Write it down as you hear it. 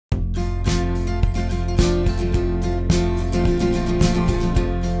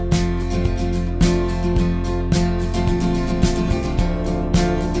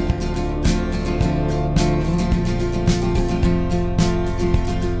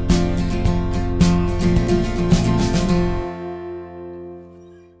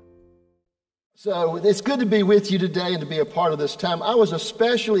So it's good to be with you today and to be a part of this time. I was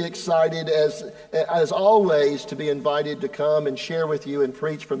especially excited, as always, to be invited to come and share with you and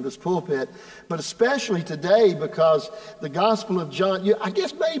preach from this pulpit, but especially today because the Gospel of John, I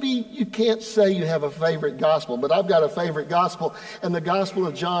guess maybe you can't say you have a favorite gospel, but I've got a favorite gospel, and the Gospel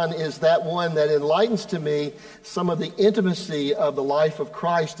of John is that one that enlightens to me some of the intimacy of the life of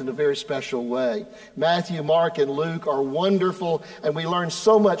Christ in a very special way. Matthew, Mark, and Luke are wonderful, and we learn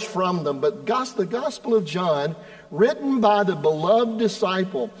so much from them, but the Gospel of John, written by the beloved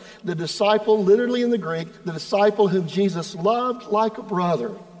disciple, the disciple literally in the Greek, the disciple whom Jesus loved like a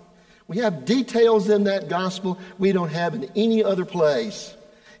brother. We have details in that gospel we don't have in any other place.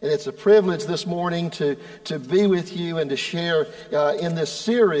 And it's a privilege this morning to be with you and to share in this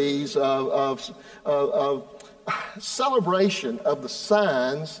series of celebration of the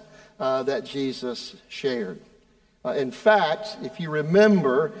signs that Jesus shared. In fact, if you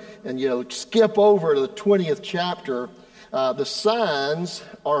remember, and you skip over to the 20th chapter, the signs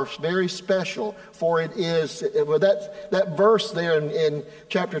are very special, for it is, that verse there in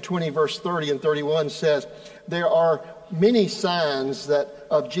chapter 20, verse 30 and 31 says, there are many signs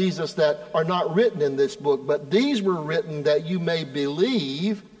of Jesus that are not written in this book, but these were written that you may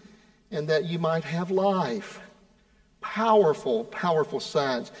believe and that you might have life. Powerful, powerful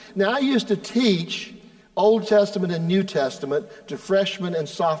signs. Now, I used to teach Old Testament and New Testament to freshmen and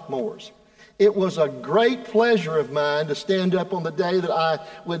sophomores. It was a great pleasure of mine to stand up on the day that I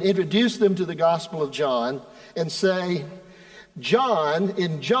would introduce them to the Gospel of John and say,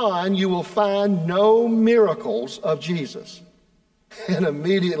 in John you will find no miracles of Jesus. And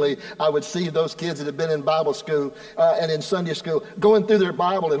immediately I would see those kids that had been in Bible school and in Sunday school going through their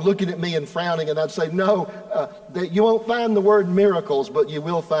Bible and looking at me and frowning, and I'd say, no, you won't find the word miracles, but you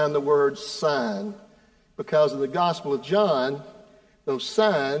will find the word sign. Because in the Gospel of John, those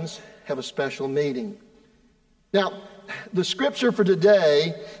signs have a special meaning. Now, the scripture for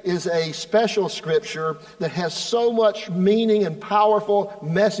today is a special scripture that has so much meaning and powerful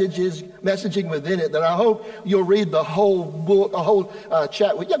messaging within it that I hope you'll read the whole book,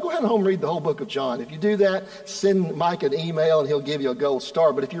 chapter. Yeah, go ahead and home and read the whole book of John. If you do that, send Mike an email and he'll give you a gold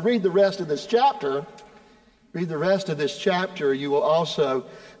star. But if you read the rest of this chapter, you will also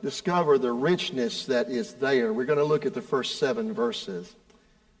discover the richness that is there. We're going to look at the first 7 verses.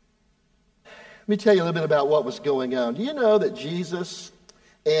 Let me tell you a little bit about what was going on. Do you know that Jesus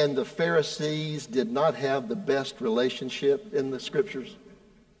and the Pharisees did not have the best relationship in the scriptures?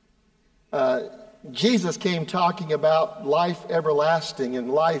 Jesus came talking about life everlasting and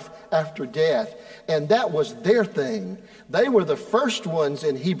life after death, and that was their thing. They were the first ones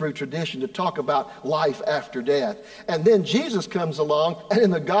in Hebrew tradition to talk about life after death. And then Jesus comes along and in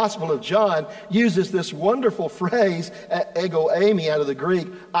the Gospel of John uses this wonderful phrase, ego eimi out of the Greek,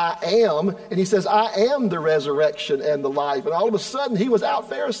 I am, and he says, I am the resurrection and the life. And all of a sudden he was out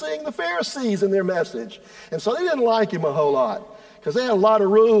Phariseeing the Pharisees in their message. And so they didn't like him a whole lot because they had a lot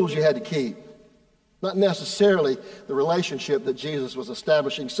of rules you had to keep. Not necessarily the relationship that Jesus was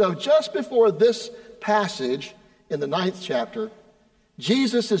establishing. So just before this passage in the 9th chapter,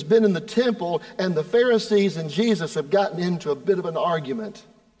 Jesus has been in the temple and the Pharisees and Jesus have gotten into a bit of an argument.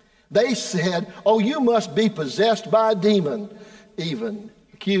 They said, oh, you must be possessed by a demon, even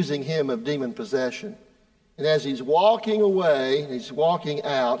accusing him of demon possession. And as he's walking away, he's walking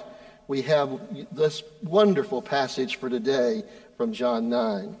out, we have this wonderful passage for today from John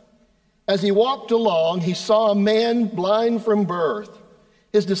 9. As he walked along, he saw a man blind from birth.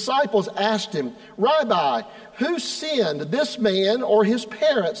 His disciples asked him, Rabbi, who sinned, this man or his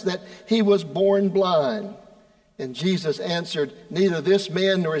parents, that he was born blind? And Jesus answered, neither this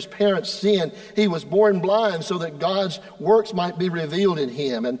man nor his parents sinned. He was born blind so that God's works might be revealed in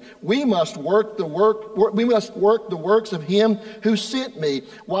him. And we must work the works of him who sent me.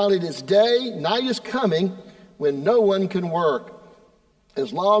 While it is day, night is coming when no one can work.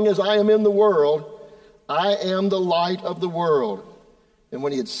 As long as I am in the world, I am the light of the world. And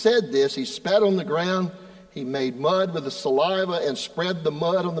when he had said this, he spat on the ground. He made mud with the saliva and spread the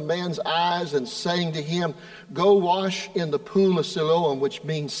mud on the man's eyes and saying to him, go wash in the pool of Siloam, which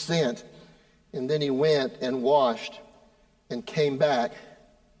means sent. And then he went and washed and came back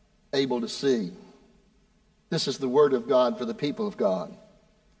able to see. This is the word of God for the people of God.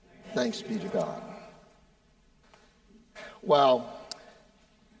 Thanks be to God. Wow.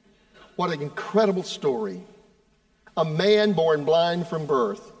 What an incredible story. A man born blind from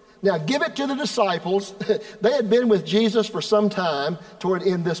birth. Now, give it to the disciples. They had been with Jesus for some time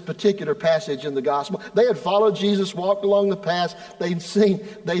in this particular passage in the gospel. They had followed Jesus, walked along the path. They've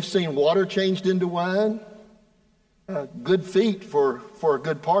seen water changed into wine. Good feet for a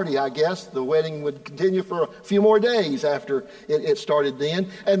good party, I guess. The wedding would continue for a few more days after it started then.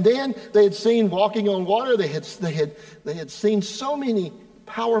 And then they had seen walking on water. They had seen so many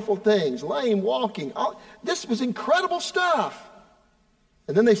powerful things, lame walking. This was incredible stuff.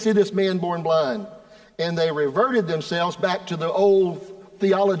 And then they see this man born blind. And they reverted themselves back to the old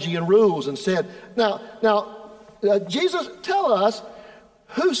theology and rules and said, now, Jesus, tell us,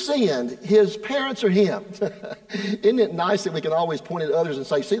 who sinned, his parents or him? Isn't it nice that we can always point at others and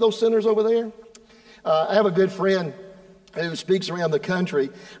say, see those sinners over there? I have a good friend who speaks around the country,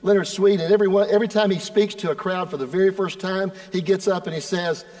 Leonard Sweet, and every time he speaks to a crowd for the very first time, he gets up and he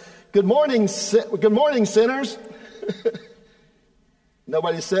says, good morning, sinners.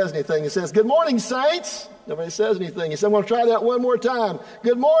 Nobody says anything. He says, good morning, saints. Nobody says anything. He said, I'm going to try that one more time.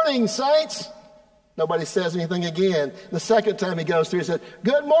 Good morning, saints. Nobody says anything again. The second time he goes through, he said,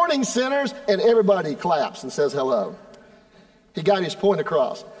 good morning, sinners. And everybody claps and says hello. He got his point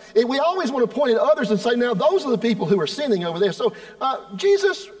across. We always want to point at others and say, now, those are the people who are sinning over there. So,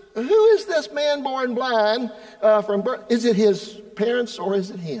 Jesus, who is this man born blind from birth? Is it his parents or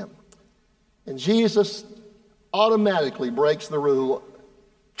is it him? And Jesus automatically breaks the rule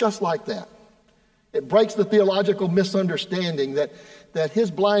just like that. It breaks the theological misunderstanding that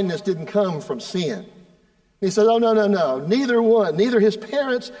his blindness didn't come from sin. He said, oh, no. Neither his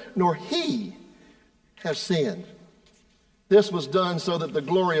parents nor he have sinned. This was done so that the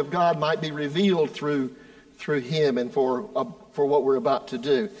glory of God might be revealed through him and for what we're about to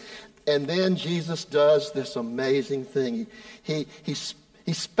do. And then Jesus does this amazing thing.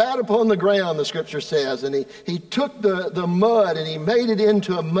 He spat upon the ground, the scripture says, and he took the mud and he made it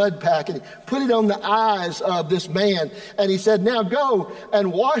into a mud pack and he put it on the eyes of this man. And he said, now go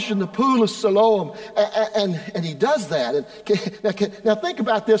and wash in the pool of Siloam. And he does that. And now think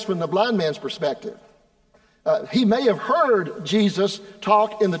about this from the blind man's perspective. He may have heard Jesus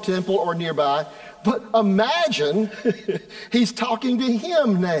talk in the temple or nearby, but imagine he's talking to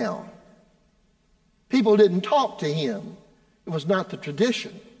him now. People didn't talk to him. It was not the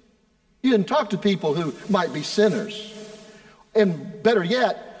tradition. You didn't talk to people who might be sinners. And better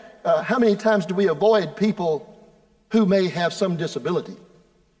yet, how many times do we avoid people who may have some disability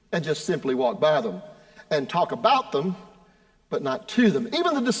and just simply walk by them and talk about them, but not to them?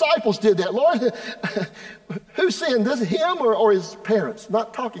 Even the disciples did that. Lord, who sinned? This him or his parents?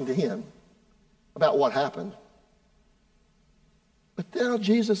 Not talking to him about what happened. But now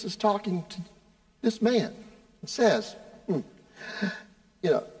Jesus is talking to this man and says,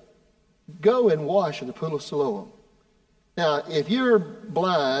 go and wash in the pool of Siloam. Now, if you're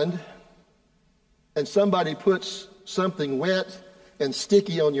blind and somebody puts something wet and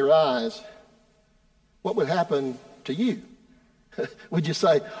sticky on your eyes, what would happen to you? Would you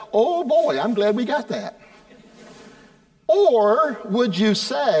say, oh boy, I'm glad we got that? Or would you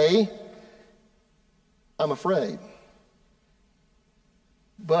say, I'm afraid?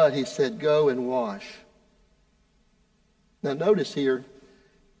 But he said, go and wash. Now notice here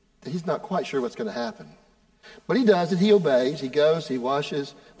that he's not quite sure what's going to happen. But he does it. He obeys. He goes. He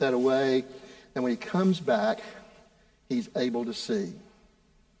washes that away. And when he comes back, he's able to see.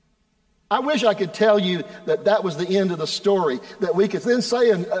 I wish I could tell you that was the end of the story, that we could then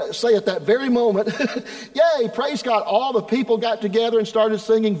say at that very moment, yay, praise God. All the people got together and started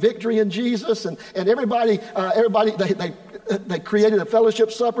singing victory in Jesus. And everybody, they created a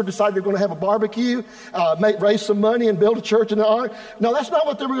fellowship supper, decided they're going to have a barbecue, raise some money and build a church in their honor. No, that's not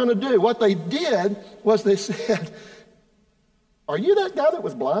what they were going to do. What they did was they said, are you that guy that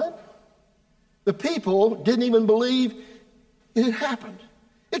was blind? The people didn't even believe it had happened.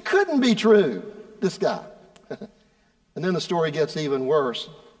 It couldn't be true, this guy. And then the story gets even worse.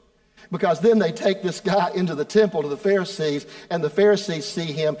 Because then they take this guy into the temple to the Pharisees, and the Pharisees see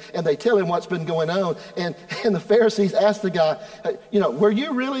him, and they tell him what's been going on. And the Pharisees ask the guy, were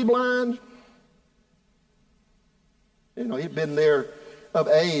you really blind? He'd been there of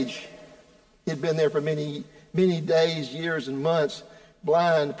age. He'd been there for many, many days, years, and months,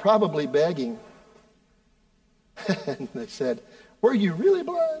 blind, probably begging. And they said, were you really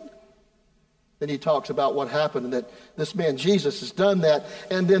blind? Then he talks about what happened and that this man Jesus has done that.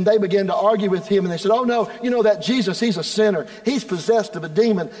 And then they began to argue with him and they said, oh no, that Jesus, he's a sinner. He's possessed of a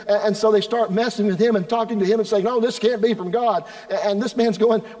demon. And so they start messing with him and talking to him and saying, no, this can't be from God. And this man's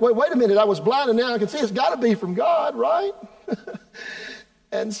going, wait a minute, I was blind and now I can see. It's got to be from God, right?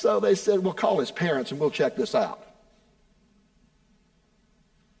 And so they said, well, call his parents and we'll check this out.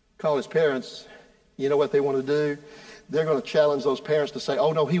 Call his parents. You know what they want to do? They're going to challenge those parents to say,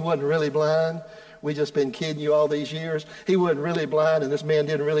 oh, no, he wasn't really blind. We just been kidding you all these years. He wasn't really blind, and this man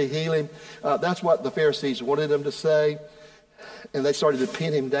didn't really heal him. That's what the Pharisees wanted him to say. And they started to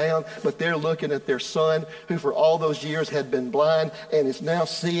pin him down. But they're looking at their son, who for all those years had been blind and is now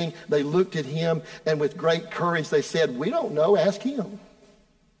seeing. They looked at him, and with great courage they said, "We don't know, ask him."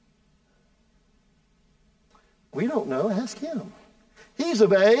 We don't know, ask him. He's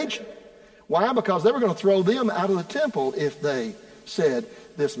of age. Why? Because they were going to throw them out of the temple if they said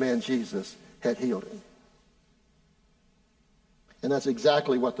this man Jesus had healed him. And that's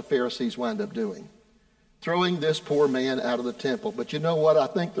exactly what the Pharisees wind up doing. Throwing this poor man out of the temple. But you know what? I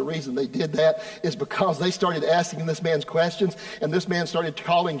think the reason they did that is because they started asking this man's questions, and this man started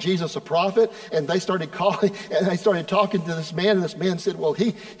calling Jesus a prophet, and they started talking to this man, and this man said, well,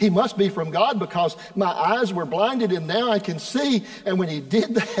 he must be from God because my eyes were blinded and now I can see. And when he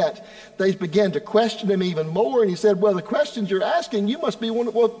did that, they began to question him even more, and he said, well, the questions you're asking, you must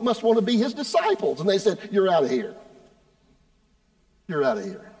want to be his disciples. And they said, you're out of here. You're out of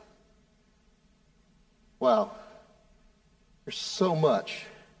here. Wow, there's so much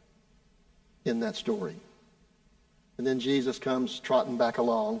in that story. And then Jesus comes trotting back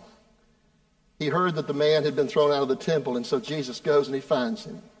along. He heard that the man had been thrown out of the temple, and so Jesus goes and he finds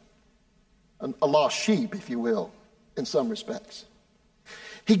him. A lost sheep, if you will, in some respects.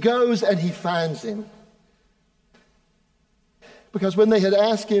 He goes and he finds him. Because when they had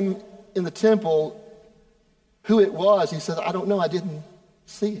asked him in the temple who it was, he said, I don't know, I didn't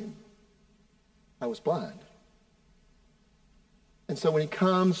see him. I was blind. And so when he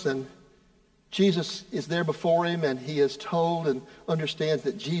comes and Jesus is there before him and he is told and understands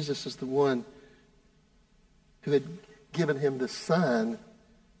that Jesus is the one who had given him the sign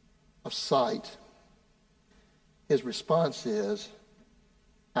of sight, his response is,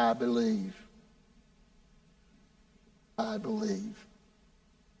 I believe. I believe.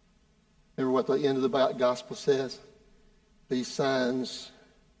 Remember what the end of the gospel says? These signs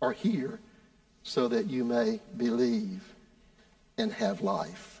are here so that you may believe and have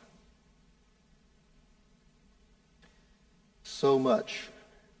life. So much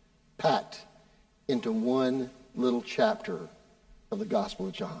packed into one little chapter of the Gospel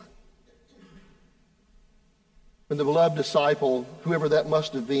of John. When the beloved disciple, whoever that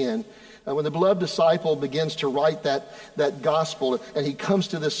must have been, when the beloved disciple begins to write that gospel and he comes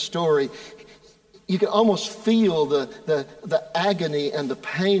to this story, you can almost feel the agony and the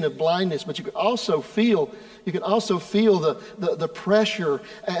pain of blindness, but you can also feel the pressure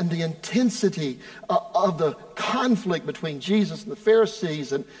and the intensity of the conflict between Jesus and the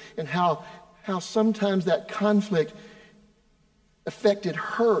Pharisees, and how sometimes that conflict affected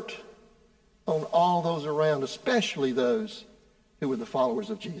hurt on all those around, especially those who were the followers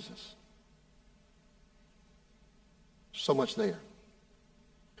of Jesus. So much there.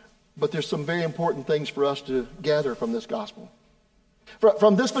 But there's some very important things for us to gather from this gospel.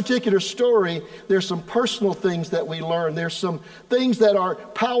 From this particular story, there's some personal things that we learn. There's some things that are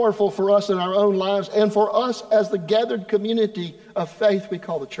powerful for us in our own lives and for us as the gathered community of faith we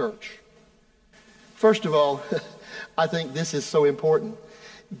call the church. First of all, I think this is so important.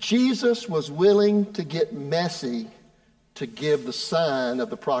 Jesus was willing to get messy to give the sign of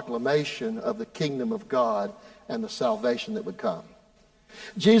the proclamation of the kingdom of God and the salvation that would come.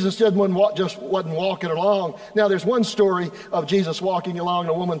 Jesus just wasn't walking along. Now, there's one story of Jesus walking along, and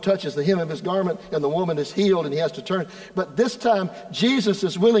a woman touches the hem of his garment, and the woman is healed, and he has to turn. But this time, Jesus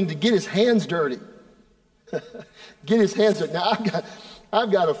is willing to get his hands dirty. Get his hands dirty. Now,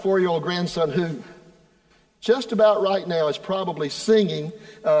 I've got a 4-year-old grandson who just about right now is probably singing.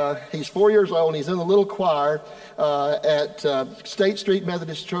 He's 4 years old, and he's in the little choir at State Street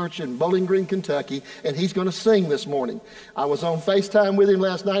Methodist Church in Bowling Green, Kentucky, and he's going to sing this morning. I was on FaceTime with him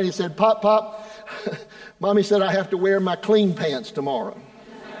last night. He said, Pop, Mommy said I have to wear my clean pants tomorrow.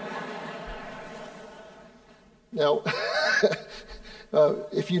 Now,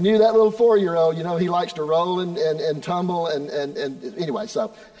 if you knew that little 4-year-old, you know he likes to roll and tumble, and anyway,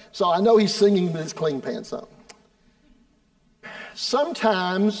 so I know he's singing with his clean pants on.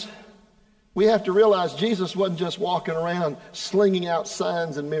 Sometimes we have to realize Jesus wasn't just walking around slinging out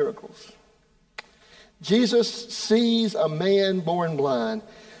signs and miracles. Jesus sees a man born blind,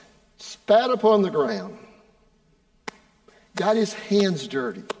 spat upon the ground, got his hands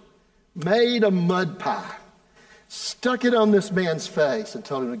dirty, made a mud pie, stuck it on this man's face and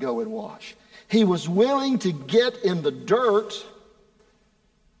told him to go and wash. He was willing to get in the dirt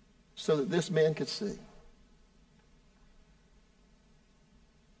so that this man could see.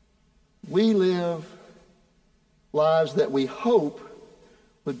 We live lives that we hope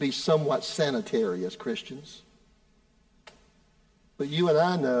would be somewhat sanitary as Christians. But you and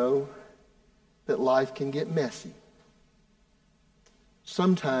I know that life can get messy.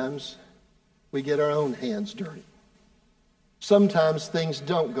 Sometimes we get our own hands dirty. Sometimes things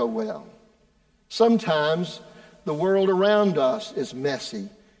don't go well. Sometimes the world around us is messy.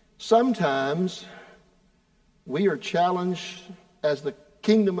 Sometimes we are challenged as the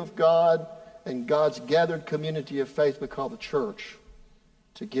kingdom of God and God's gathered community of faith we call the church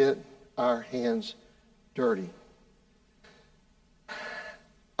to get our hands dirty.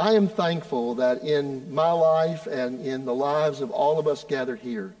 I am thankful that in my life and in the lives of all of us gathered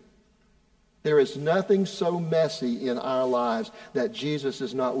here, there is nothing so messy in our lives that Jesus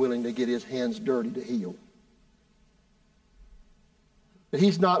is not willing to get his hands dirty to heal. That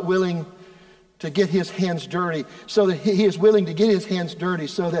he's not willing to get his hands dirty, so that he is willing to get his hands dirty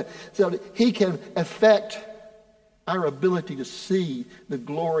so that he can affect our ability to see the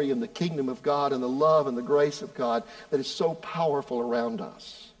glory and the kingdom of God and the love and the grace of God that is so powerful around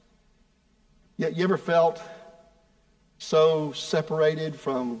us. Yet you ever felt so separated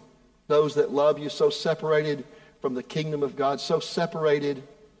from those that love you, so separated from the kingdom of God, so separated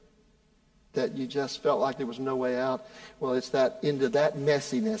that you just felt like there was no way out? Well, it's that into that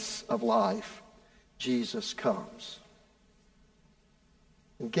messiness of life, Jesus comes.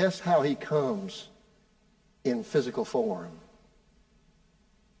 And guess how he comes in physical form?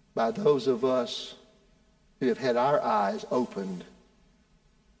 By those of us who have had our eyes opened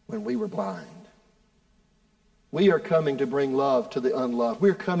when we were blind. We are coming to bring love to the unloved.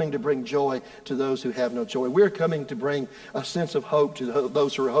 We're coming to bring joy to those who have no joy. We're coming to bring a sense of hope to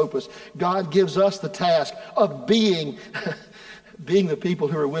those who are hopeless. God gives us the task of being the people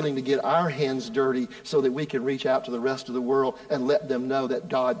who are willing to get our hands dirty so that we can reach out to the rest of the world and let them know that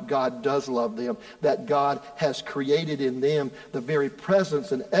God does love them, that God has created in them the very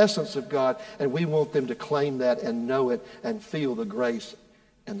presence and essence of God, and we want them to claim that and know it and feel the grace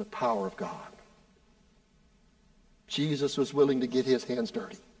and the power of God. Jesus was willing to get his hands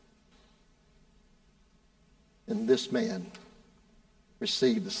dirty. And this man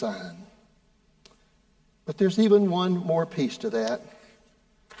received the sign. But there's even one more piece to that.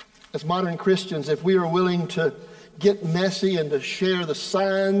 As modern Christians, if we are willing to get messy and to share the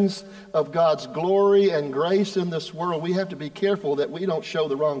signs of God's glory and grace in this world, we have to be careful that we don't show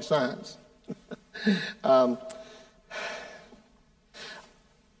the wrong signs.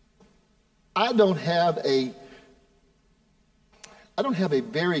 I don't have a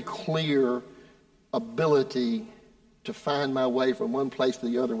very clear ability to find my way from one place to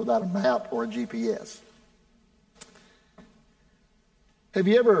the other without a map or a GPS. Have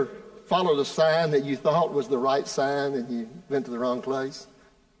you ever followed a sign that you thought was the right sign and you went to the wrong place?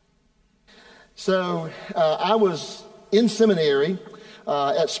 So I was in seminary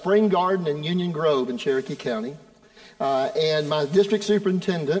at Spring Garden in Union Grove in Cherokee County, and my district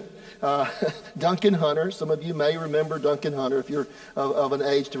superintendent, Duncan Hunter. Some of you may remember Duncan Hunter if you're of an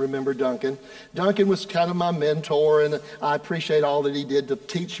age to remember Duncan. Duncan was kind of my mentor, and I appreciate all that he did to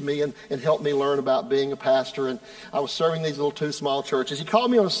teach me and help me learn about being a pastor. And I was serving these little two small churches. He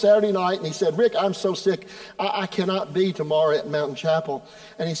called me on a Saturday night, and he said, "Rick, I'm so sick. I cannot be tomorrow at Mountain Chapel."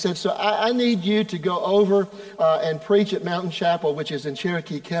 And he said, "So I need you to go over and preach at Mountain Chapel, which is in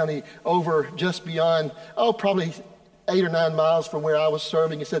Cherokee County, over just beyond, probably 8 or 9 miles from where I was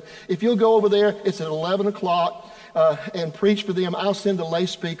serving." He said, "If you'll go over there, it's at 11 o'clock, and preach for them. I'll send a lay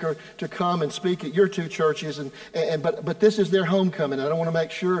speaker to come and speak at your two churches, but this is their homecoming. I don't want to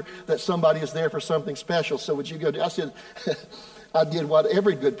make sure that somebody is there for something special. So would you go?" I said, I did what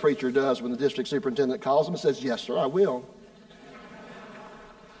every good preacher does when the district superintendent calls him and says, "Yes, sir, I will."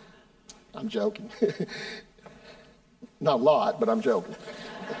 I'm joking. Not a lot, but I'm joking.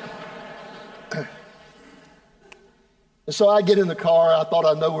 And so I get in the car. I thought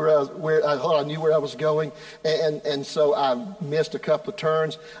I knew where I was going, and so I missed a couple of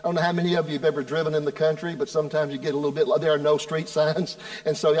turns. I don't know how many of you have ever driven in the country, but sometimes you get a little bit like there are no street signs,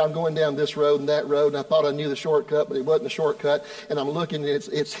 and so I'm going down this road and that road, and I thought I knew the shortcut, but it wasn't a shortcut. And I'm looking, and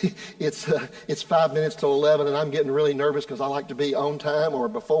it's 5 minutes till 11, and I'm getting really nervous because I like to be on time or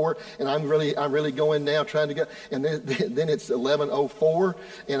before, and I'm really going now trying to go, and then it's 11:04,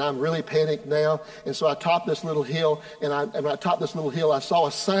 and I'm really panicked now, and so I top this little hill, and when I topped this little hill, I saw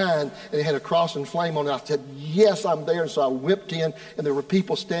a sign, and it had a cross and flame on it. I said, "Yes, I'm there." And so I whipped in, and there were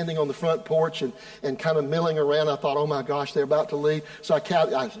people standing on the front porch and kind of milling around. I thought, "Oh my gosh, they're about to leave." So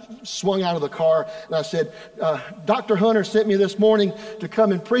I swung out of the car, and I said, "Dr. Hunter sent me this morning to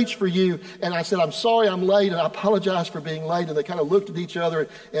come and preach for you." And I said, "I'm sorry I'm late, and I apologize for being late." And they kind of looked at each other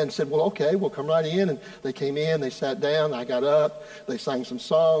and said, "Well, okay, we'll come right in." And they came in, they sat down, I got up, they sang some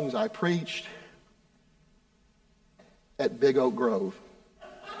songs, I preached at Big Oak Grove.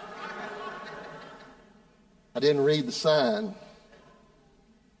 I didn't read the sign.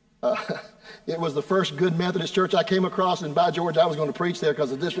 It was the first good Methodist church I came across, and by George, I was going to preach there because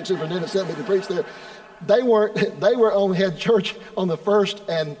the district superintendent sent me to preach there. They had church on the first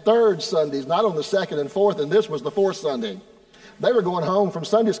and third Sundays, not on the second and fourth, and this was the fourth Sunday. They were going home from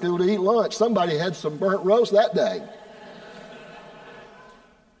Sunday school to eat lunch. Somebody had some burnt roast that day.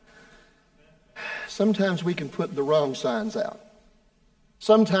 Sometimes we can put the wrong signs out.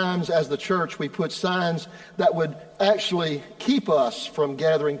 Sometimes as the church we put signs that would actually keep us from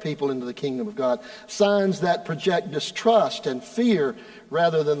gathering people into the kingdom of God. Signs that project distrust and fear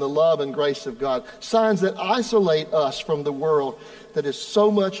rather than the love and grace of God. Signs that isolate us from the world that is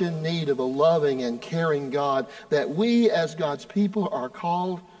so much in need of a loving and caring God that we as God's people are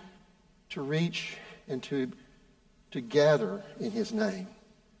called to reach and to gather in His name.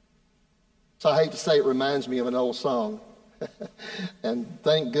 So I hate to say it reminds me of an old song. And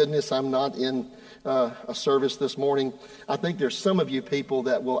thank goodness I'm not in a service this morning. I think there's some of you people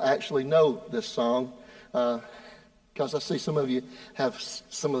that will actually know this song because I see some of you have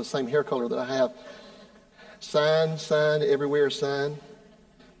some of the same hair color that I have. Sign, sign, everywhere sign.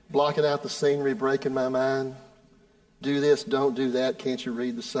 Blocking out the scenery, breaking my mind. Do this, don't do that, can't you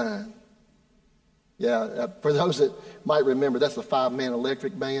read the sign? Yeah, for those that might remember, that's the 5-man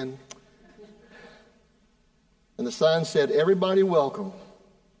electric band. And the sign said, everybody welcome.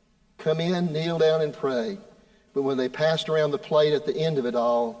 Come in, kneel down and pray. But when they passed around the plate at the end of it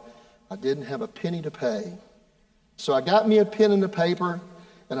all, I didn't have a penny to pay. So I got me a pen and a paper,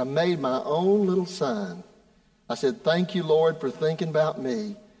 and I made my own little sign. I said, thank you, Lord, for thinking about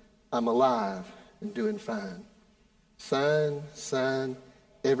me. I'm alive and doing fine. Sign, sign,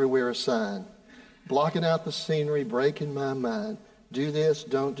 everywhere a sign. Blocking out the scenery, breaking my mind. Do this,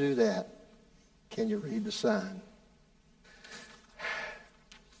 don't do that. Can you read the sign?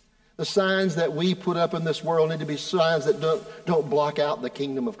 The signs that we put up in this world need to be signs that don't block out the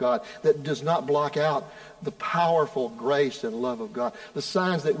kingdom of God, that does not block out the powerful grace and love of God. The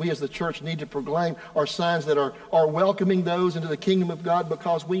signs that we as the church need to proclaim are signs that are welcoming those into the kingdom of God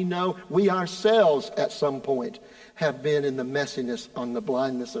because we know we ourselves at some point have been in the messiness and the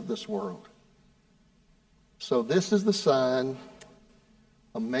blindness of this world. So this is the sign: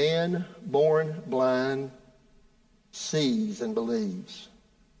 a man born blind sees and believes.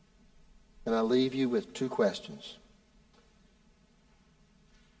 And I leave you with 2 questions.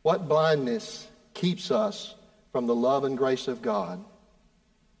 What blindness keeps us from the love and grace of God?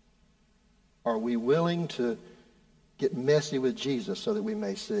 Are we willing to get messy with Jesus so that we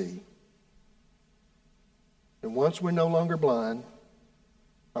may see? And once we're no longer blind,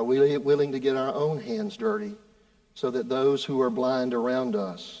 are we willing to get our own hands dirty so that those who are blind around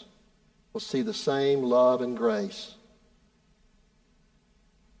us will see the same love and grace,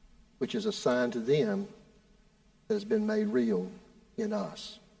 which is a sign to them that has been made real in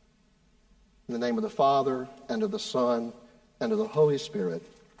us? In the name of the Father, and of the Son, and of the Holy Spirit.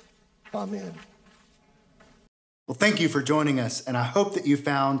 Amen. Well, thank you for joining us, and I hope that you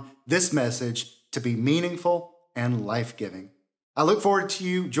found this message to be meaningful and life-giving. I look forward to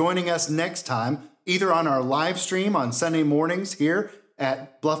you joining us next time, either on our live stream on Sunday mornings here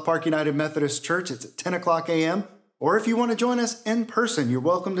at Bluff Park United Methodist Church. It's at 10 o'clock a.m., or if you want to join us in person, you're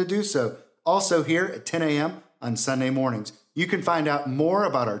welcome to do so. Also here at 10 a.m. on Sunday mornings. You can find out more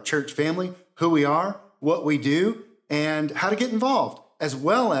about our church family, who we are, what we do, and how to get involved, as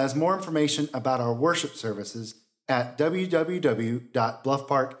well as more information about our worship services at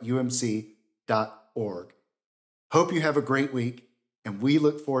www.bluffparkumc.org. Hope you have a great week, and we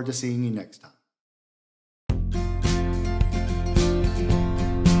look forward to seeing you next time.